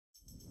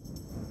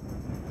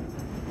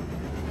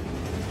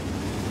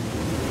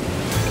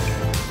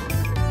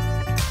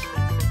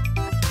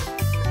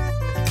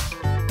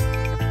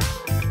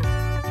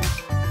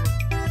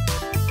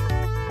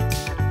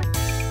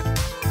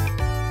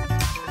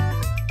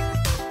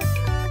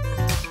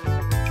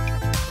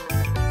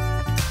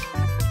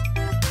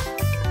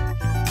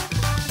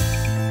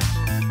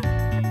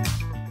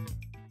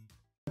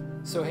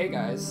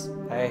guys.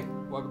 Hey.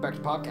 Welcome back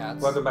to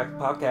PopCats. Welcome back to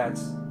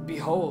PopCats.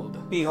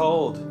 Behold.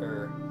 Behold.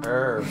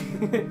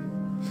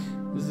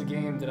 This is a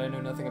game that I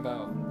know nothing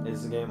about.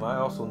 It's a game I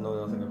also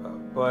know nothing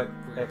about. But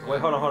hey,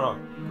 wait, hold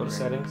on. Go to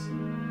settings.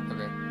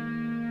 Okay.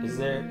 Is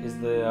there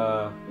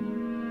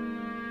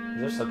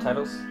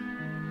subtitles?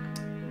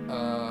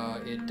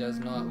 It does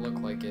not look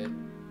like it.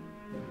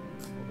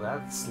 Well,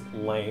 that's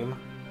lame.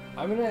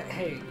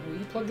 Hey, will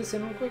you plug this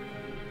in real quick?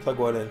 Plug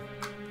what in?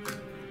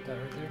 That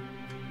right there?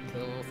 The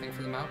little thing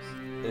for the mouse?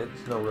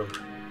 It's no room.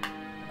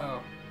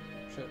 Oh,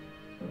 shit.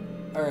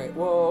 Alright,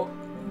 well,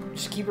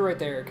 just keep it right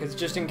there, cause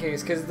just in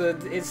case, because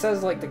it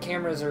says like the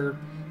cameras are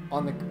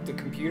on the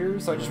computer,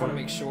 so I just want to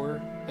make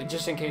sure, like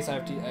just in case I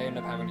end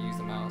up having to use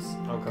the mouse.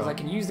 Okay. Because I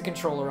can use the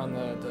controller on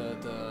the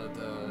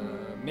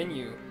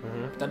menu,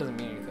 but that doesn't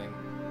mean anything.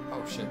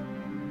 Oh shit.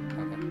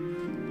 Okay.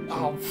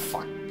 Oh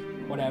fuck.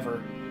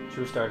 Whatever. Should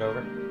we start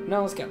over?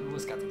 No, let's got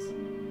this.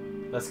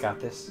 Let's got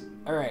this.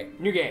 All right,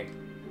 new game.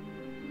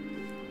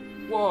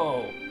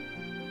 Whoa.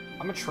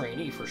 I'm a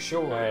trainee for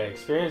sure. Alright,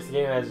 experience the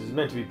game as it was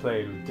meant to be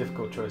played with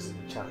difficult choices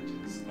and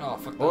challenges. Oh,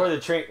 fuck that. Or the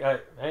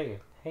hey,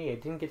 I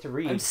didn't get to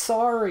read. I'm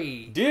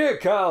sorry. Dear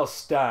Carl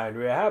Stein,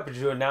 we are happy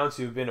to announce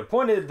you've been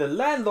appointed the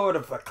landlord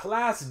of a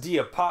Class D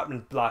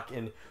apartment block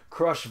in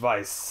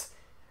Krushvice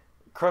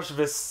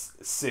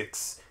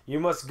 6. You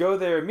must go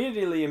there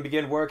immediately and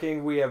begin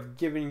working. We have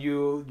given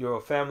you and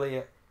your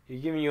family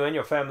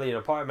an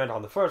apartment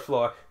on the first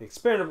floor. The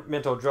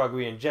experimental drug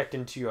we inject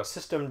into your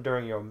system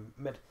during your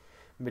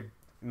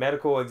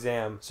medical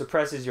exam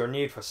suppresses your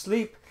need for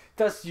sleep.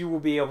 Thus, you will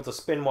be able to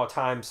spend more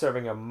time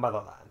serving your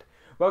motherland.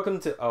 Welcome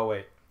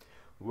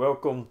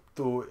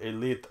to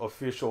Elite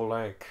Official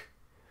Rank,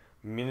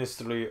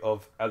 Ministry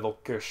of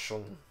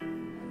Allocation.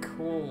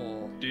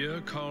 Cool.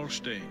 Dear Carl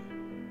Stein,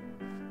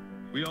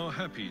 we are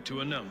happy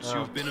to announce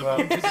you've been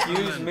appointed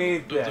excuse me,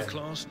 of the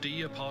Class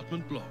D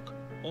apartment block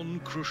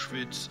on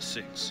Krushvice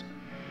 6.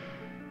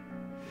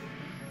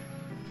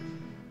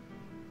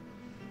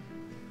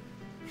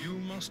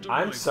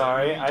 I'm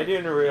sorry, I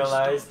didn't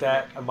realize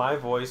that my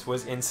voice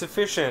was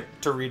insufficient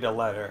to read a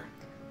letter.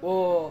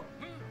 Well,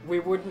 we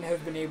wouldn't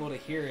have been able to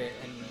hear it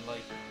and,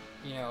 like,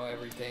 you know,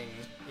 everything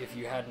if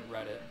you hadn't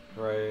read it.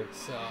 Right.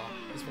 So,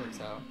 this works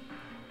out.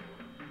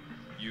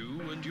 You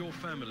and your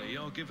family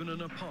are given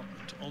an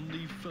apartment on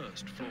the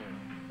first floor.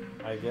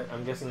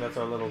 I'm guessing that's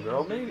our little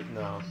girl, maybe?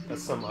 No,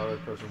 that's some other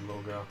person's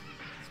little girl.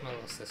 It's my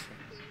little sister.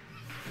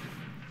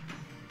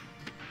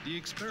 The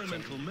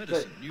experimental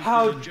medicine.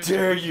 How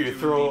dare you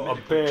throw a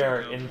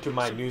bear into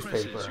my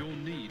newspaper?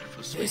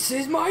 This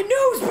is my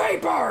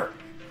newspaper!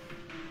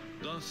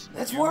 Thus,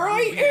 that's where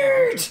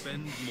I eat!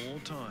 Spend more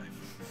time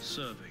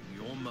serving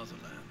your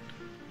motherland.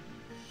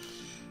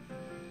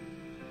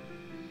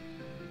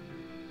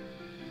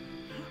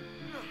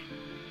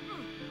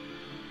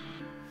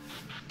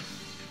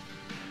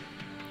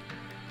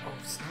 Oh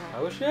snap.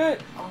 Oh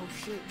shit! Oh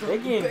shit. They're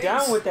getting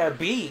down with that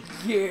beat.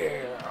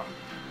 Yeah.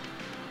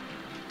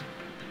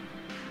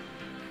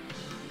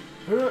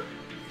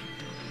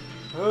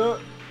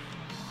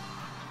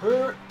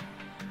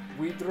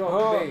 We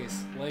drop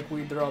bass like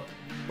we drop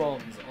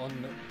bombs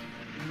on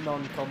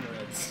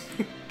non-comrades.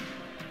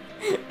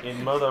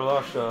 In Mother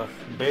Russia,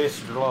 bass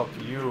drop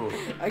you.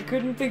 I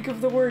couldn't think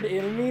of the word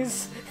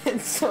enemies,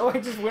 and so I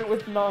just went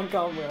with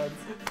non-comrades.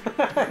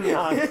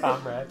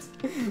 Non-comrades.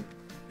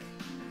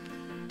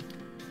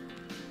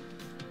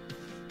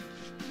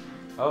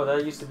 Oh,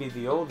 that used to be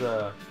the old,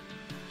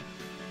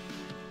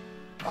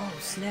 Oh,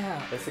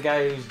 snap. That's the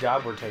guy whose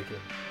job we're taking.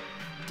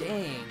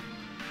 Dang.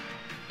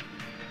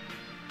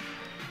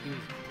 He was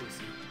a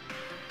pussy.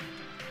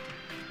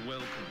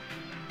 Welcome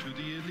to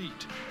the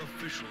Elite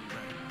Official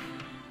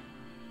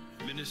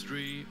Rank,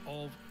 Ministry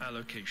of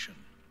Allocation.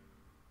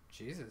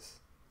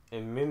 Jesus.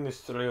 In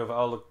Ministry of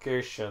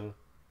Allocation,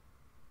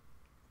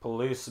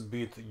 police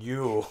beat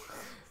you.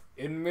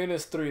 In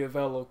Ministry of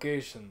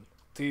Allocation,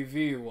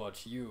 TV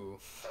watch you.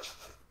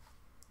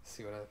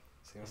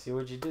 See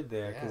what you did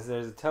there, because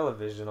there's a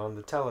television on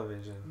the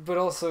television. But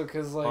also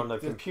because, like... on the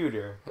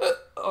computer.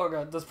 Oh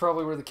god, that's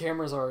probably where the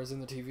cameras are, is in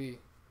the TV.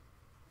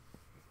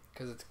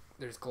 Because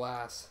there's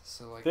glass,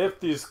 so like...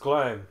 50's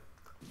climb.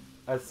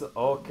 That's...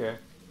 okay.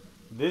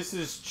 This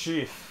is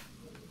Chief.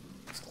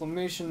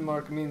 Exclamation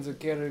mark means a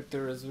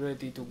character is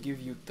ready to give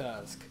you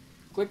task.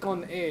 Click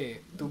on A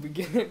to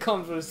begin a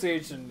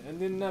conversation, and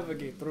then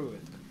navigate through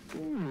it.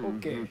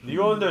 Okay. Do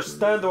you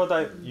understand what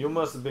you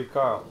must be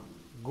Carl.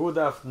 Good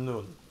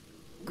afternoon.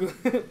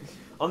 Good.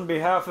 On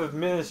behalf of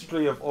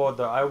Ministry of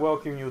Order, I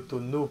welcome you to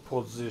new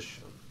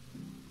position.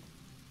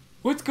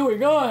 What's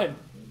going on?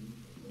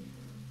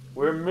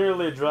 We're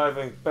merely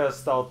driving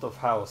pest out of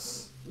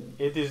house.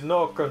 It is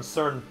no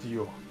concern to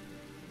you.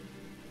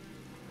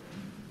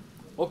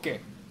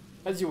 Okay,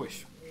 as you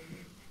wish.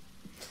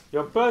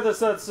 Your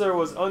predecessor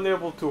was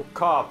unable to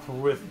cope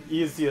with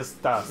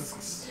easiest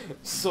tasks.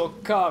 So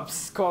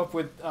cops cope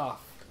with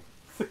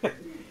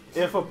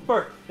If a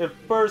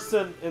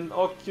person in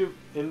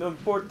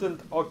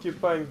important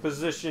occupying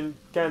position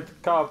can't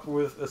cope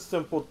with a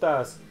simple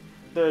task,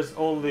 there's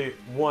only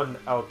one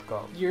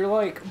outcome. You're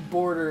like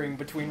bordering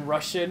between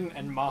Russian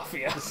and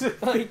mafia.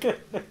 Like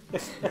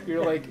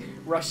you're like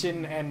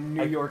Russian and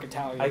New York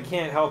Italian. I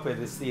can't help it.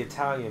 It's the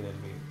Italian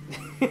in me.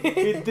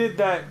 He did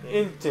that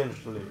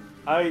intentionally.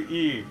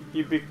 I.e.,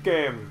 he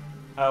became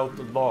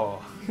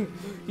outlaw.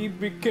 He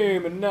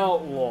became an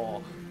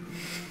outlaw.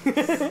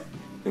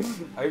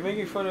 Are you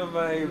making fun of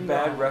my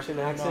bad Russian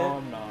accent? No,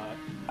 I'm not.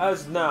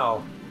 As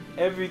now,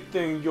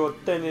 everything your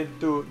tenant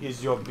do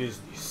is your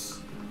business.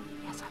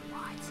 Yes,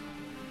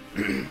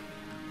 I'm right.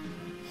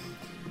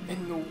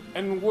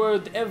 And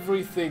word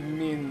everything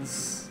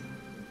means.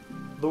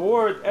 The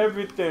word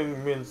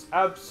everything means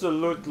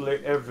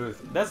absolutely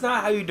everything. That's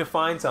not how you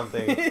define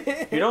something.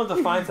 You don't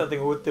define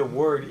something with the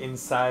word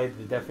inside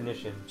the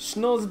definition.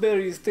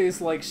 Schnozberries taste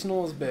like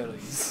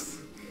schnozberries.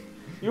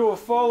 You will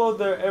follow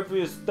their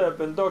every step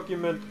and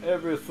document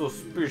every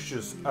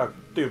suspicious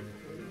activity.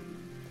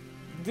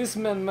 This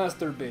man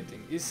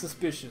masturbating is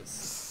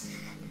suspicious.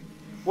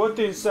 What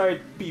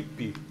inside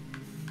pee-pee?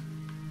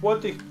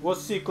 What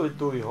secret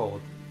do we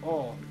hold?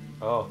 Oh,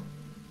 Oh,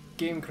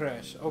 game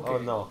crash. Okay. Oh,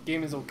 no.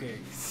 Game is okay.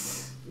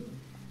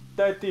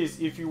 that is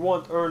if you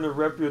want to earn a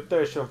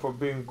reputation for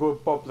being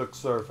good public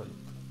servant.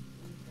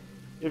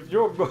 If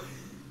you're do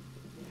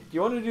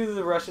you want to do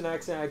the Russian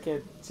accent? I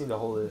can't seem to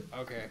hold it.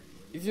 Okay.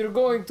 If you're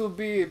going to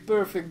be a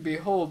perfect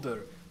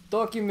beholder,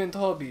 document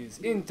hobbies,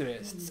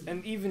 interests,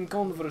 and even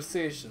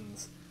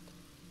conversations.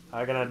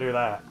 How can I do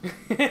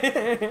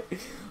that?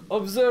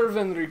 Observe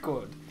and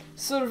record.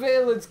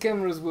 Surveillance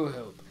cameras will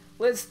help.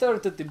 Let's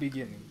start at the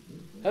beginning.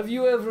 Have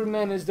you ever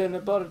managed an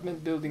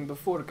apartment building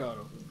before,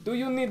 Carl? Do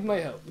you need my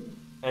help?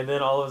 And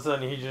then all of a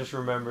sudden he just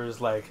remembers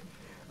like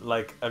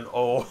an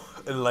old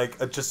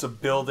just a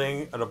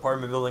building, an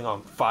apartment building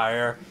on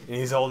fire, and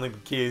he's holding the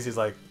keys. He's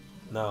like,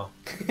 no,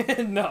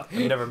 No. I've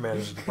never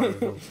managed an apartment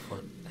building before.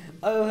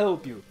 I'll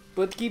help you,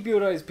 but keep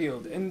your eyes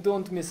peeled and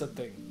don't miss a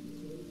thing.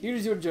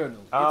 Here's your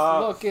journal. It's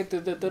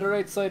located at the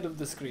right side of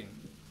the screen.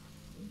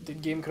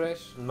 Did game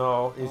crash?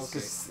 No, it's Okay.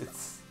 just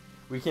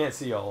we can't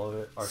see all of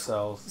it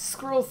ourselves.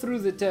 Scroll through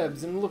the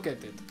tabs and look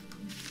at it.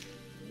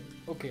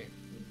 Okay,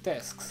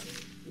 tasks.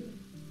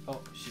 Oh,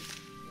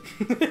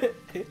 shit.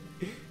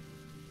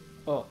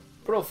 Oh,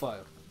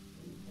 profile.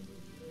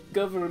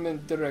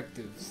 Government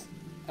directives.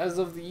 As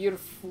of the year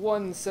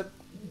 1,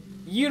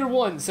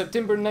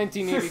 September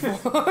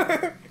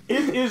 1984.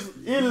 It is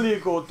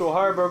illegal to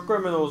harbor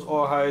criminals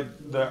or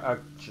hide their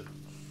actions.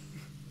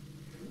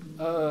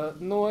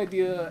 No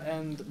idea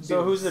and bills.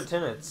 So who's the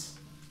tenants?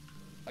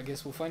 I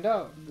guess we'll find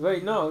out.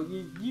 Wait, no,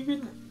 you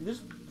can this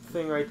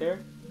thing right there.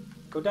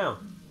 Go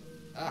down.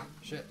 Ah,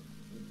 shit.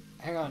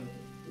 Hang on.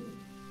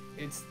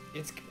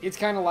 It's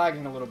kind of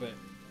lagging a little bit.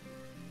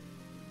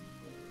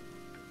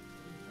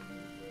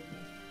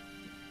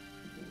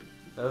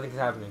 Nothing's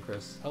happening,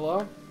 Chris.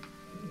 Hello?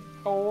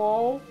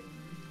 Hello?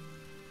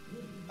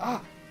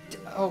 Ah,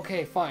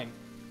 okay, fine.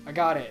 I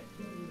got it.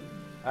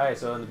 Alright,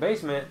 so in the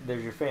basement,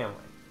 there's your family.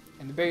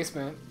 In the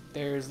basement,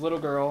 there's little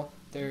girl,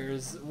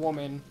 there's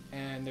woman,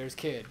 and there's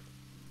kid.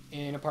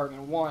 In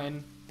apartment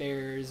 1,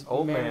 there's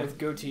Old man with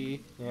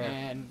goatee Yeah.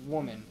 and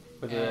woman.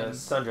 With a And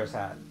sundress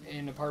hat.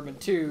 in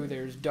apartment 2,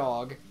 there's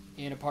dog.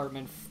 In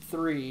apartment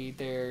 3,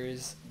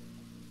 there's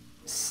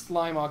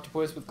slime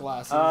octopus with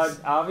glasses.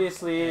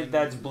 Obviously, And-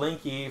 that's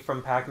Blinky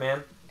from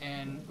Pac-Man.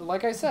 And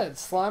like I said,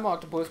 slime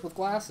octopus with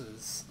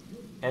glasses.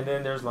 And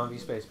then there's Lumpy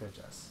Space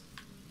Princess.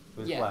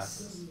 With Yes.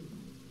 glasses.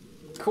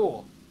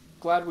 Cool.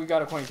 Glad we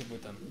got acquainted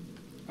with them.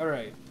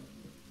 Alright.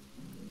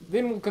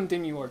 Then we'll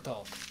continue our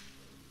talk.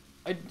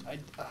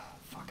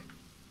 Fuck.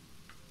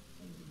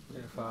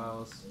 Data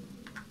files.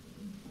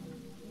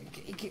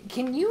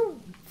 Can you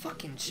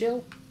fucking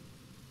chill?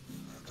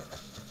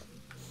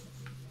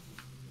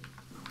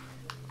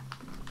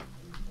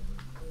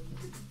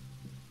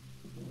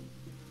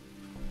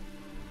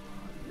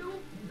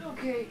 Nope.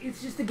 Okay,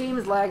 it's just the game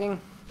is lagging.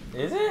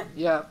 Is it?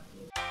 Yeah.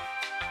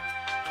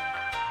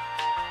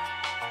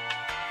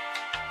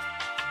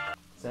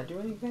 Does that do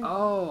anything?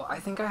 Oh, I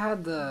think I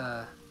had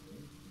the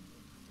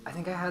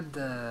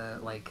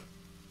like.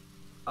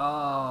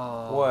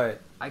 Oh. What?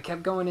 I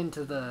kept going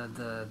into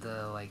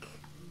the like.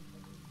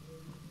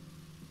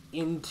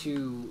 Into,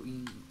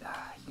 you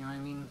know what I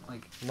mean?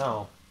 Like.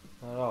 No,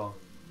 not at all.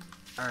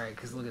 All right,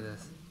 cause look at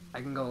this. I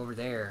can go over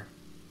there,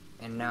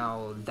 and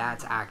now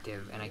that's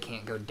active, and I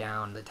can't go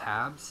down the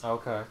tabs.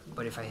 Okay.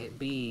 But if I hit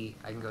B,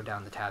 I can go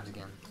down the tabs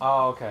again.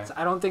 Oh, okay. So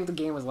I don't think the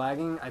game was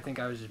lagging. I think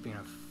I was just being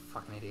a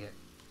fucking idiot.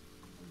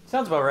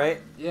 Sounds about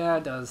right. Yeah,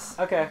 it does.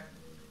 Okay.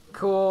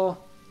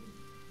 Cool.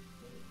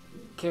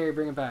 Carrie,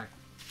 bring it back.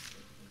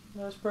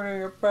 Let's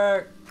bring it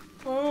back.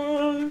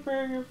 Let's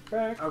bring it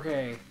back.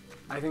 Okay,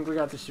 I think we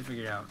got this shit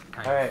figured out.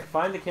 Kind All of. right,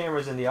 find the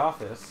cameras in the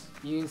office.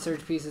 You can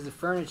search pieces of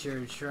furniture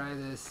to try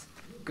this.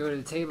 Go to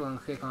the table and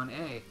click on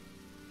A.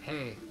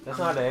 Hey. That's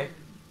not A.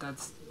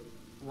 That's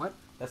what?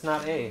 That's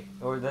not A.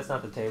 Or that's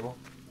not the table.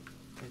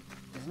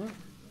 Isn't it?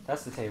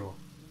 That's the table.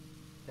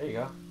 There you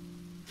go.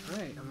 All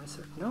right, I'm gonna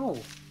search. No.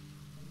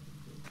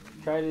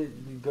 Try to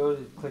go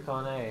to click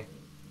on A.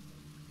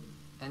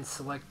 And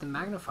select the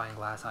magnifying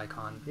glass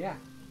icon. Yeah.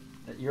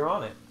 You're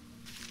on it.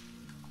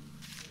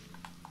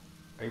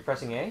 Are you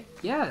pressing A?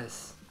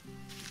 Yes.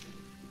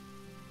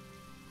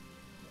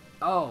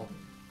 Oh.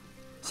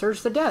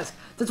 Search the desk.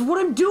 That's what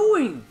I'm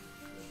doing!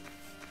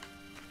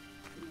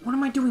 What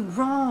am I doing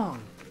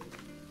wrong?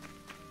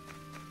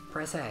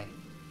 Press A.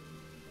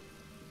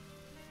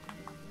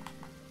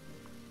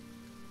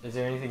 Is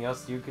there anything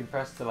else you can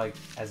press to, like,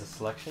 as a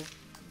selection?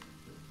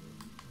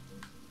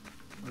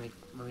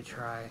 Let me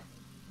try.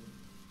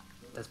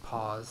 That's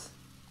pause.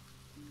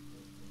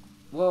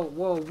 Whoa,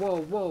 whoa,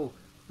 whoa, whoa,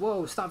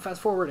 whoa, stop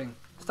fast forwarding.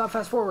 Stop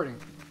fast forwarding.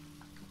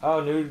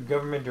 Oh, new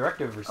government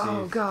directive received.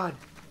 Oh, God.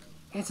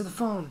 Answer the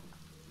phone.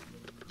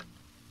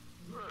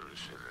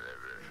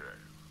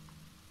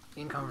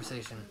 In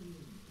conversation.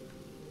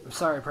 I'm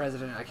sorry,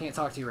 President. I can't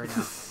talk to you right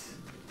now.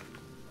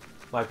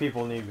 My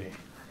people need me.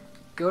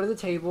 Go to the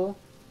table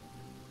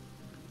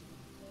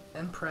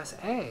and press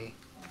A.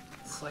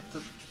 Select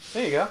the...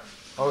 There you go.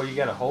 Oh, you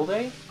gotta hold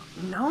A?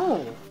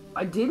 No,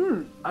 I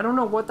didn't. I don't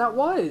know what that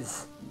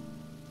was.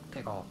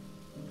 Take all.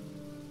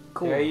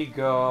 Cool. There you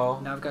go.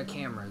 Now I've got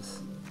cameras.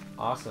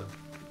 Awesome.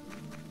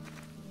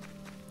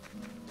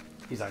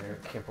 He's like,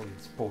 I can't believe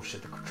this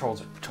bullshit. The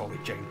controls are totally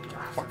changed.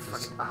 Fuck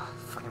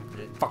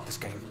this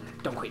game.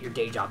 Don't quit your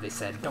day job, they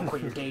said. Don't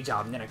quit your day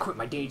job. And then I quit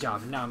my day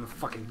job, and now I'm a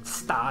fucking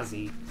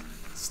Stasi.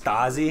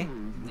 Stasi?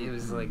 It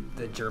was like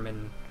the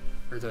German,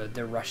 or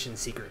the Russian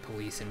secret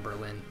police in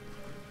Berlin.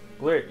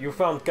 Great, you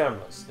found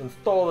cameras.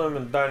 Install them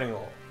in dining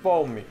hall.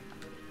 Follow me.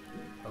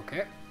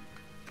 Okay.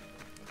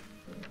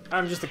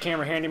 I'm just a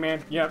camera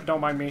handyman. Yep,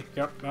 don't mind me.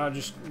 Yep,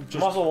 just...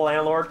 Muscle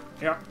landlord.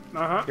 Yep,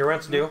 uh-huh. Your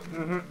rent's due.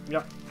 Mm-hmm,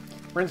 yep.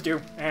 Rent's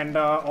due. And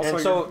also and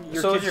so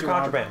your so kid's is your too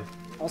loud. contraband.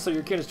 Also,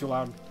 your kid is too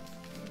loud.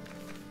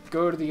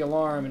 Go to the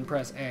alarm and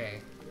press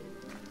A.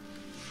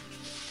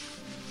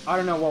 I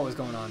don't know what was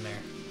going on there.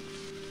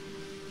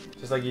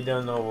 Just like you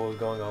don't know what was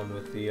going on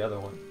with the other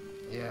one.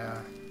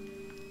 Yeah.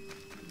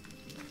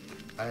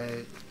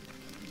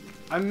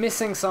 I'm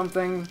missing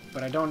something,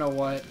 but I don't know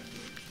what.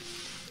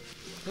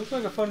 Looks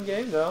like a fun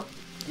game, though.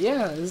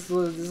 Yeah, this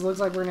looks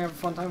like we're gonna have a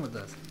fun time with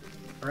this.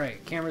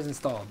 Alright, cameras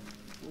installed.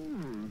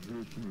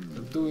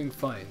 I'm doing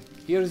fine.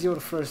 Here's your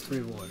first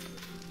reward.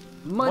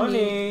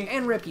 Money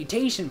and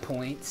reputation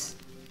points.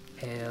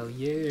 Hell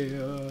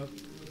yeah.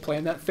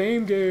 Playing that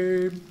fame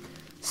game.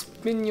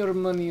 Spend your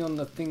money on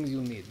the things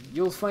you need.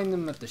 You'll find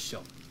them at the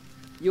shop.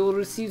 You'll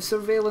receive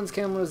surveillance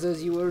cameras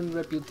as you earn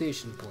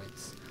reputation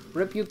points.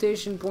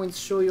 Reputation points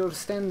show your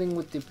standing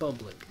with the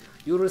public.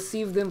 You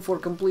receive them for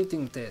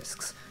completing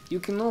tasks. You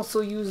can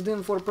also use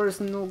them for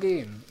personal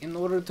gain, in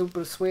order to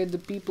persuade the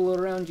people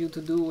around you to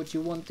do what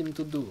you want them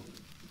to do.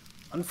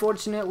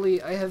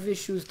 Unfortunately, I have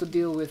issues to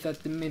deal with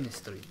at the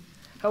ministry.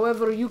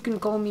 However, you can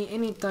call me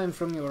anytime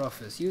from your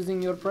office,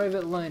 using your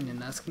private line,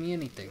 and ask me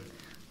anything.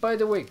 By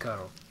the way,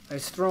 Carl, I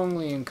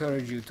strongly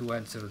encourage you to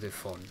answer the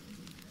phone.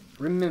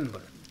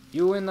 Remember,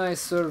 you and I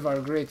serve our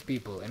great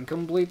people, and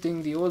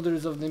completing the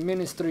orders of the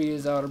ministry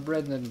is our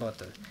bread and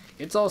butter.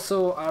 It's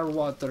also our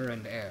water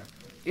and air.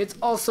 It's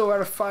also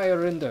our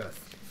fire and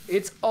earth.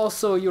 It's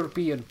also your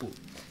pee and poo.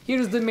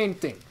 Here's the main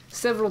thing.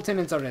 Several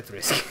tenants are at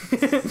risk.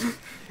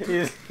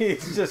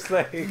 he's just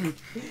like,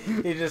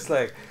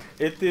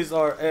 it is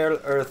our air,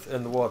 earth,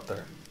 and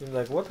water. He's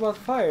like, what about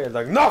fire? He's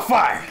like, no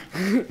fire!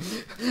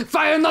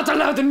 Fire not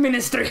allowed in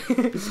ministry!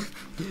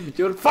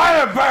 Your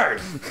fire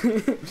burn!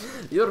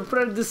 Your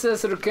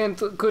predecessor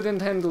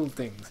couldn't handle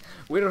things.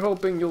 We're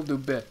hoping you'll do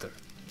better.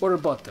 Or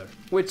butter.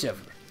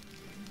 Whichever.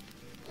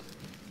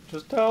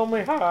 Just tell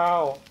me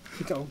how.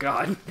 Oh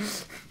God.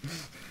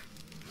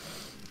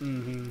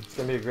 It's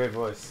gonna be a great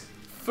voice.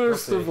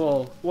 First of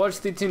all,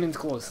 watch the tenant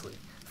closely.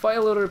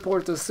 File a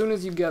report as soon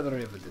as you gather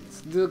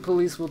evidence. The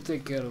police will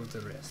take care of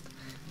the rest.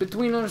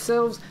 Between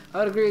ourselves,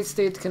 our great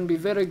state can be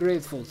very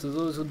grateful to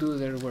those who do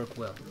their work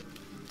well.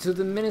 To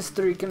the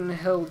ministry can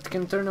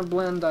turn a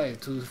blind eye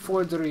to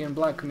forgery and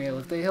blackmail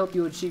if they help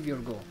you achieve your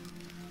goal.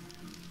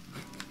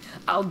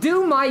 I'll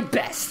do my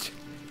best!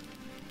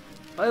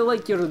 I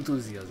like your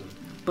enthusiasm,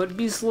 but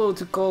be slow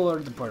to call our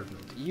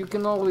department. You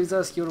can always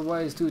ask your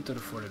wise tutor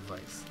for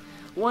advice.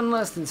 One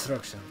last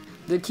instruction.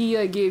 The key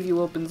I gave you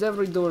opens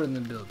every door in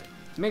the building.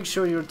 Make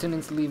sure your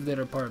tenants leave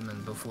their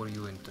apartment before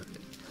you enter it.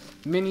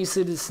 Many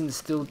citizens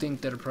still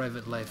think their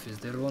private life is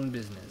their own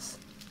business.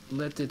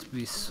 Let it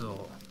be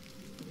so.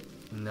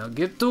 Now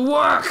get to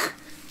work!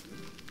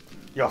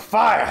 You're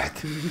fired!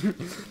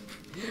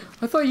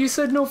 I thought you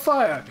said no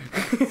fire!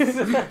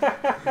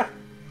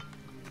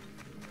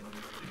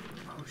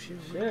 Oh shit.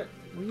 Shit.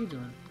 What are you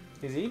doing?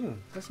 He's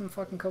eating. That's some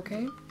fucking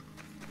cocaine?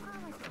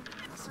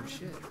 That's some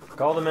shit.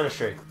 Call the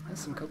ministry.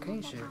 That's some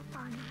cocaine shit.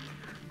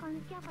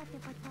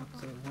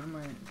 So what am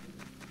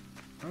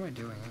I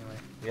doing anyway?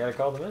 You gotta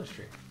call the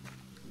ministry.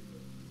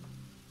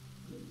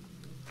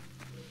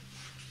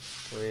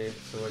 Wait,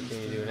 so what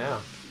can you do now?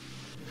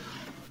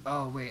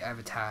 Oh wait, I have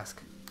a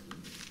task.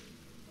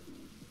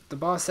 The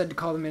boss said to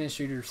call the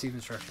ministry to receive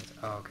instructions.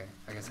 Oh, okay.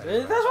 I guess I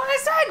did. That's what I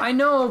said! I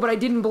know, but I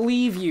didn't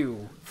believe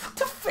you.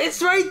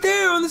 It's right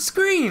there on the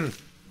screen!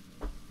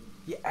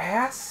 You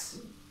ass.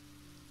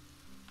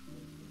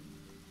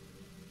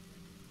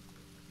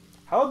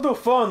 How do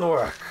phone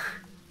work?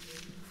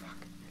 Fuck.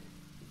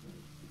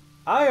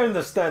 I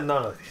understand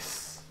none of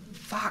this.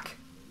 Fuck.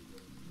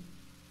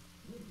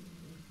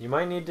 You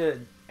might need to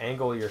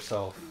angle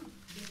yourself.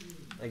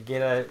 Like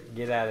get at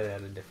it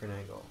at a different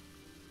angle.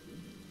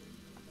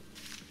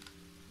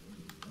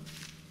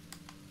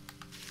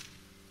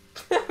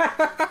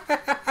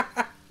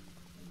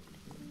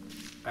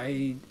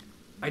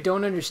 I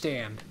don't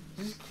understand.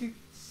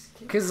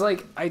 Cause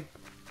like I.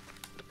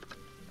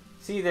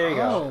 See, there you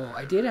go. Oh,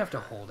 I did have to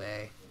hold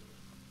A.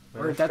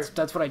 Or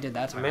that's what I did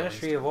that time.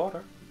 Ministry of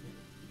Water.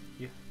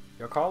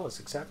 Your call is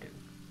accepted.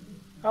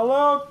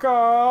 Hello,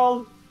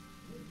 Carl.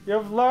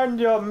 You've learned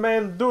your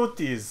main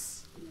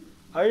duties.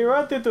 Are you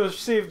ready to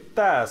receive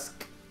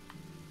task?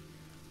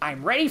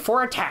 I'm ready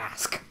for a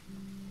task.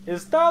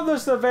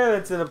 Establish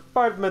surveillance in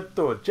apartment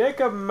 2.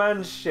 Jacob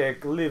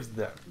Manshake lives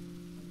there.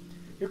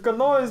 You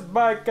can always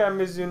buy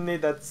cameras you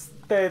need at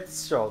State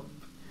Shop.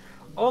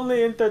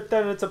 Only enter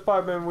tenant's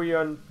apartment when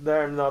you're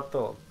there not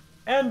told.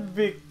 And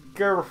be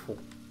careful.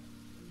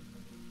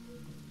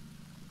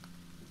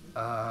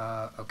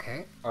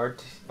 Okay.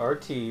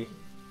 RT.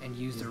 And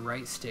use the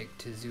right stick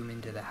to zoom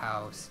into the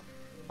house.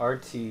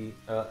 LT to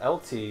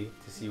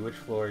see which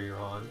floor you're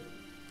on.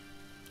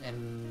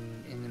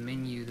 And in the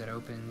menu that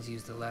opens,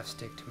 use the left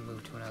stick to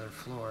move to another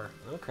floor.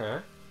 Okay.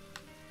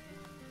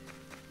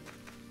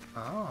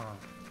 Oh.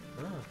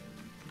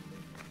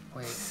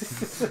 Wait.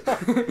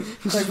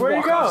 Like, where are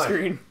you going?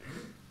 Screen.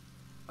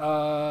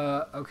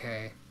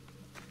 Okay.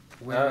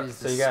 Where is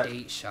so the you got-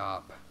 state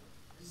shop?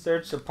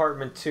 Search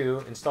apartment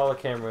 2, install a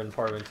camera in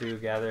apartment 2,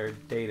 gather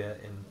data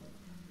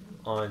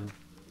on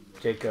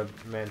Jacob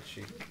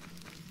Manshik.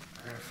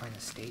 I gotta find the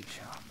state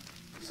shop.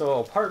 So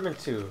apartment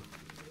 2.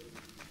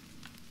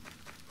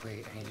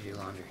 Wait, I need to do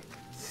laundry.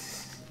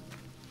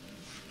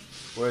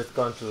 Where it's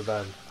gone to the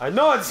bed. I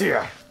know it's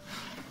here!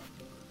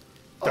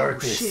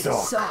 Dirty Oh shit,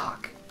 sock.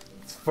 sock!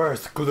 It's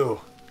first clue.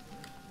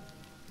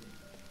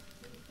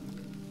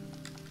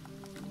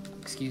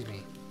 Excuse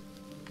me.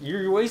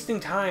 You're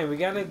wasting time. We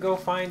gotta go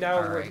find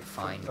out Alright,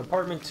 fine.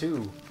 apartment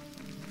 2.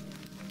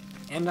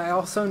 And I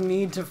also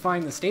need to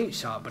find the state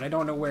shop, but I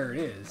don't know where it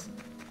is.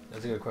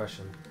 That's a good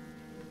question.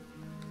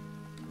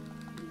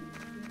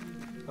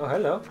 Oh,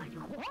 hello.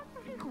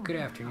 Good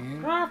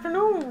afternoon. Good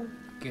afternoon.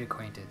 Get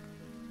acquainted.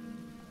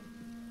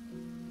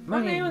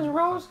 My name is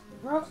Rose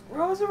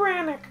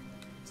Aranek.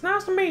 It's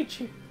nice to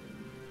meet you.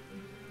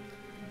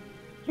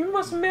 You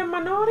must have met my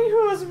naughty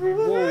husband.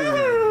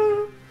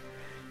 Whoa.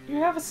 You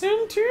have a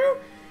son too?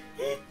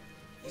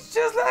 He's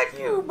just like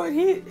you, but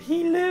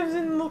he lives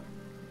in the...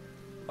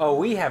 Oh,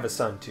 we have a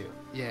son too.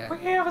 Yeah. We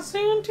have a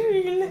son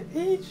too.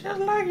 He's just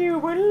like you,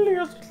 but he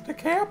lives in the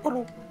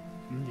capital.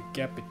 In the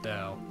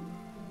capital.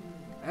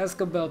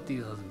 Ask about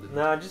the husband.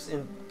 Nah, just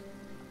in...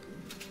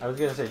 I was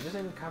gonna say, just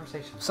in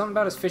conversation. Something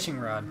about his fishing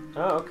rod.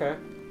 Oh, okay.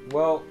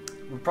 Well,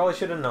 we probably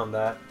should have known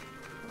that.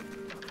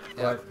 Yep.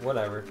 But,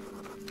 whatever.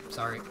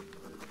 Sorry.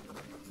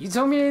 You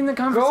told me in the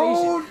conversation.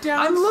 Go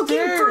downstairs. I'm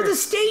looking for the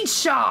state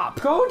shop!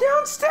 Go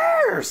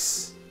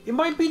downstairs! It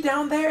might be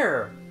down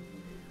there.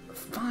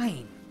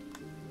 Fine.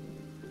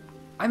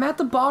 I'm at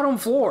the bottom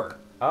floor.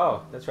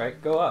 Oh, that's right.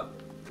 Go up.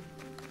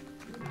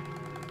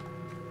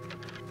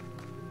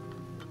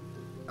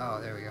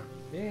 Oh, there we go.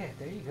 Yeah,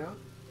 there you go.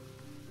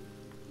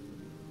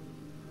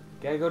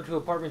 Gotta go to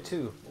apartment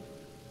 2.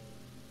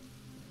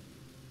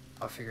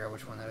 I'll figure out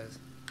which one that is.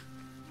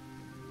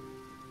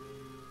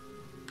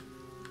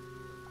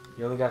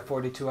 You only got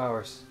 42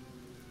 hours.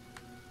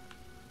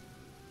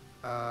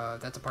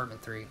 That's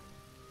apartment 3.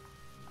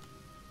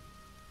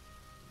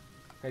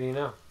 How do you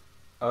know?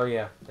 Oh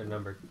yeah, they're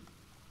numbered.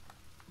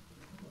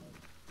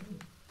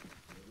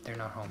 They're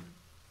not home.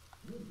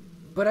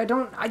 But I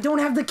don't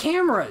have the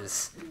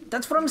cameras.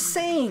 That's what I'm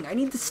saying. I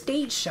need the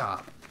state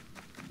shop.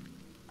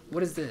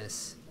 What is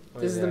this?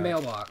 What This is is the that?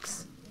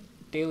 mailbox.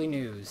 Daily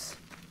news.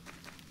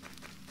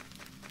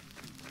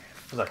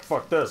 He's like,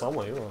 fuck this. I'm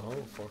like, I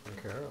don't fucking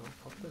care.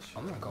 Fuck this shit.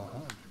 I'm gonna go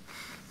home.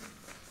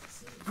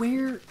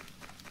 Where?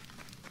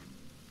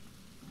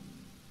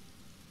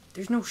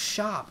 There's no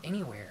shop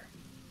anywhere.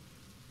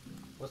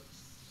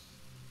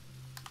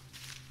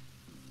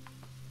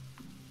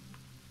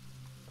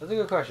 That's a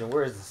good question.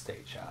 Where is the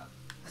state shop?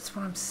 That's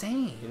what I'm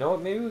saying. You know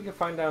what? Maybe we can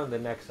find out in the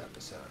next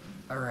episode.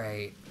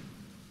 Alright,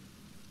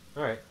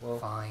 Alright, well,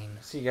 fine.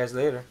 see you guys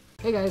later.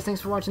 Hey guys, thanks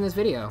for watching this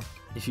video.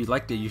 If you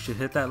liked it, you should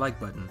hit that like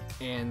button.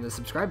 And the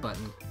subscribe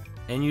button.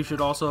 And you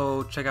should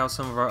also check out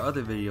some of our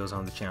other videos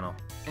on the channel.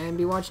 And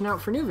be watching out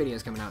for new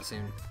videos coming out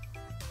soon.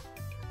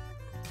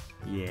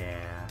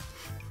 Yeah.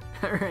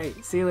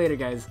 Alright, see you later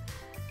guys.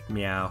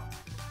 Meow.